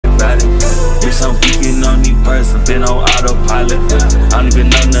bitch, I'm geeking on these birds, I've been on autopilot. I don't even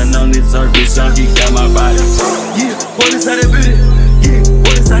know nothing on this earth, bitch, I'm geek out my body. Yeah, what is that bitch? Yeah,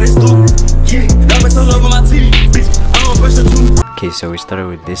 what is that stupid? Yeah, diamonds all over my teeth, bitch, I don't brush the tooth. Okay, so we started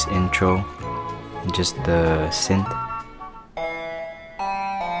with this intro, just the synth.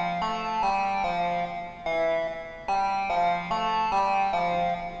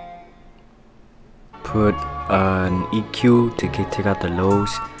 Put an EQ to take out the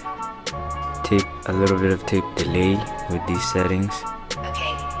lows. Tape a little bit of tape delay with these settings.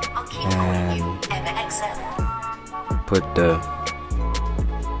 Okay, I'll keep and mxmxmbeatz.store. put the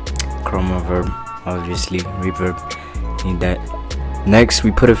chroma verb, obviously reverb, need that. Next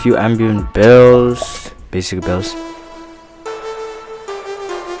we put a few ambient bells, basic bells.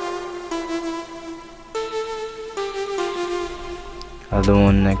 Other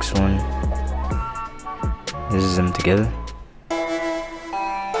one, next one. This is them together.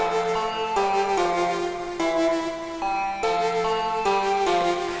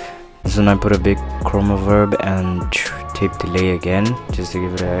 This one I put a big chroma verb and tape delay again, just to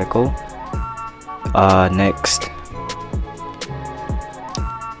give it an echo. Next,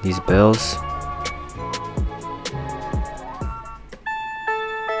 these bells.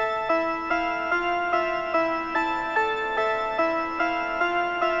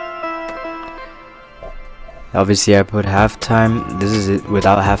 Obviously I put halftime. This is it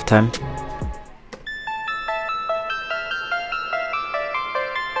without halftime.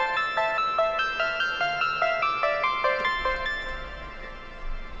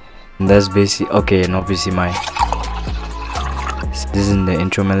 And that's basic. Okay, and obviously this isn't the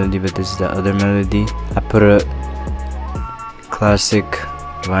intro melody, but this is the other melody. I put a classic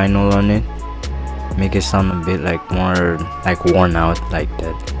vinyl on it, make it sound a bit like more like worn out, like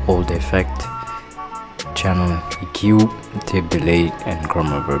that old effect. Channel EQ, tape delay, and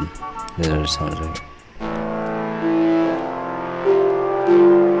chroma verb. These are the sounds like.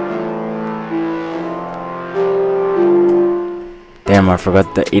 Damn, I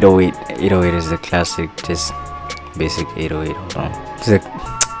forgot the 808. 808 is the classic, just basic 808. Hold on. It's a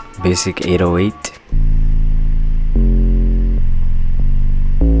basic 808.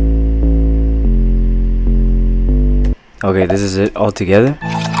 Okay, this is it all together.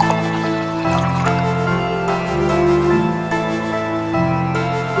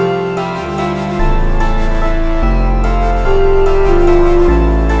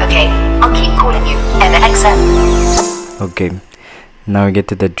 Okay, I'll keep calling you mxm. Okay, now we get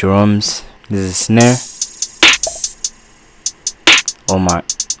to the drums. This is snare. Oh my.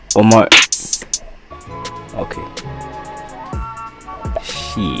 Okay.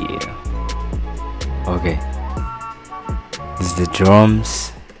 Shit. Okay. This is the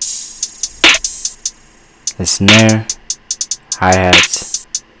drums. The snare. Hi-hats.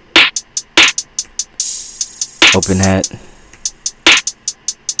 Open hat.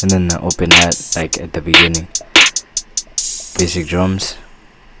 And then the open hat like at the beginning. Basic drums.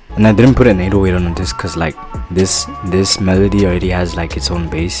 And I didn't put an 808 on this because like this melody already has like its own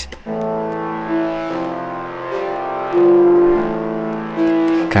bass.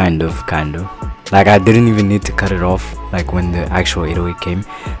 Kind of. Like I didn't even need to cut it off like when the actual 808 came.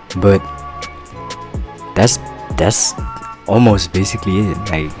 But that's almost basically it.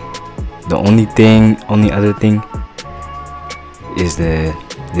 Like the only other thing is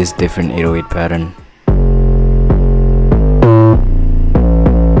this different 808 pattern.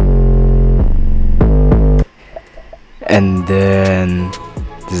 And then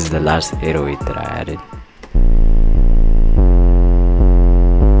this is the last 808 that I added.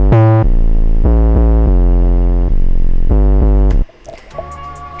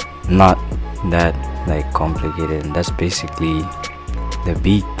 Not that like complicated, and that's basically the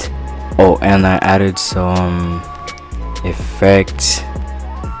beat. Oh, and I added some effects,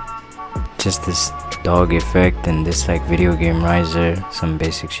 just this dog effect and this like video game riser, some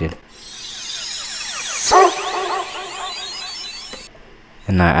basic shit.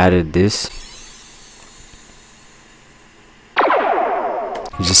 And I added this,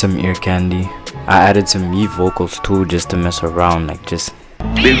 just some ear candy. I added some Yeat vocals too, just to mess around, like just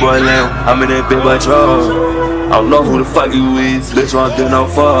Big boy lamb, I'm in that big boy truck. I don't know who the fuck you is, bitch, I don't no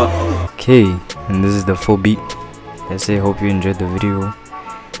fuck. Okay, and this is the full beat. That's it. Hope you enjoyed the video.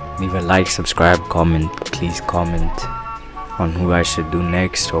 Leave a like, subscribe, comment. Please comment on who I should do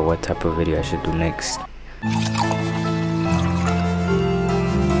next or what type of video I should do next.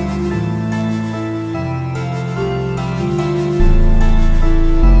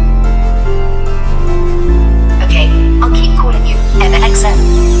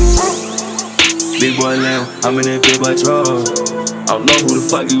 mxmxmbeatz.store. Big boy lamb, I'm in that big boy truck. I don't know who the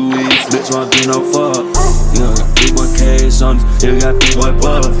fuck you is, bitch, won't do no fuck. You got big boy cash on us, you got big boy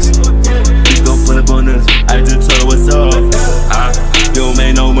bucks. Bitch gon' pull up on us, I just told her what's up. You don't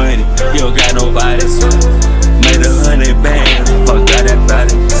make no money, you don't got nobody. Made 100 bands, fuck out that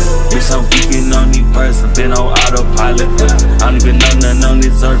body. Bitch, I'm geeking on these purses, been on autopilot. I don't even know nothing on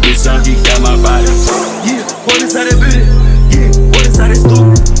this earth, bitch, I'm geek out my body. Yeah, what is that beauty? Yeah, what is that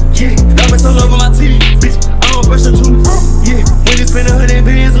stupid? Yeah, diamonds all over my teeth.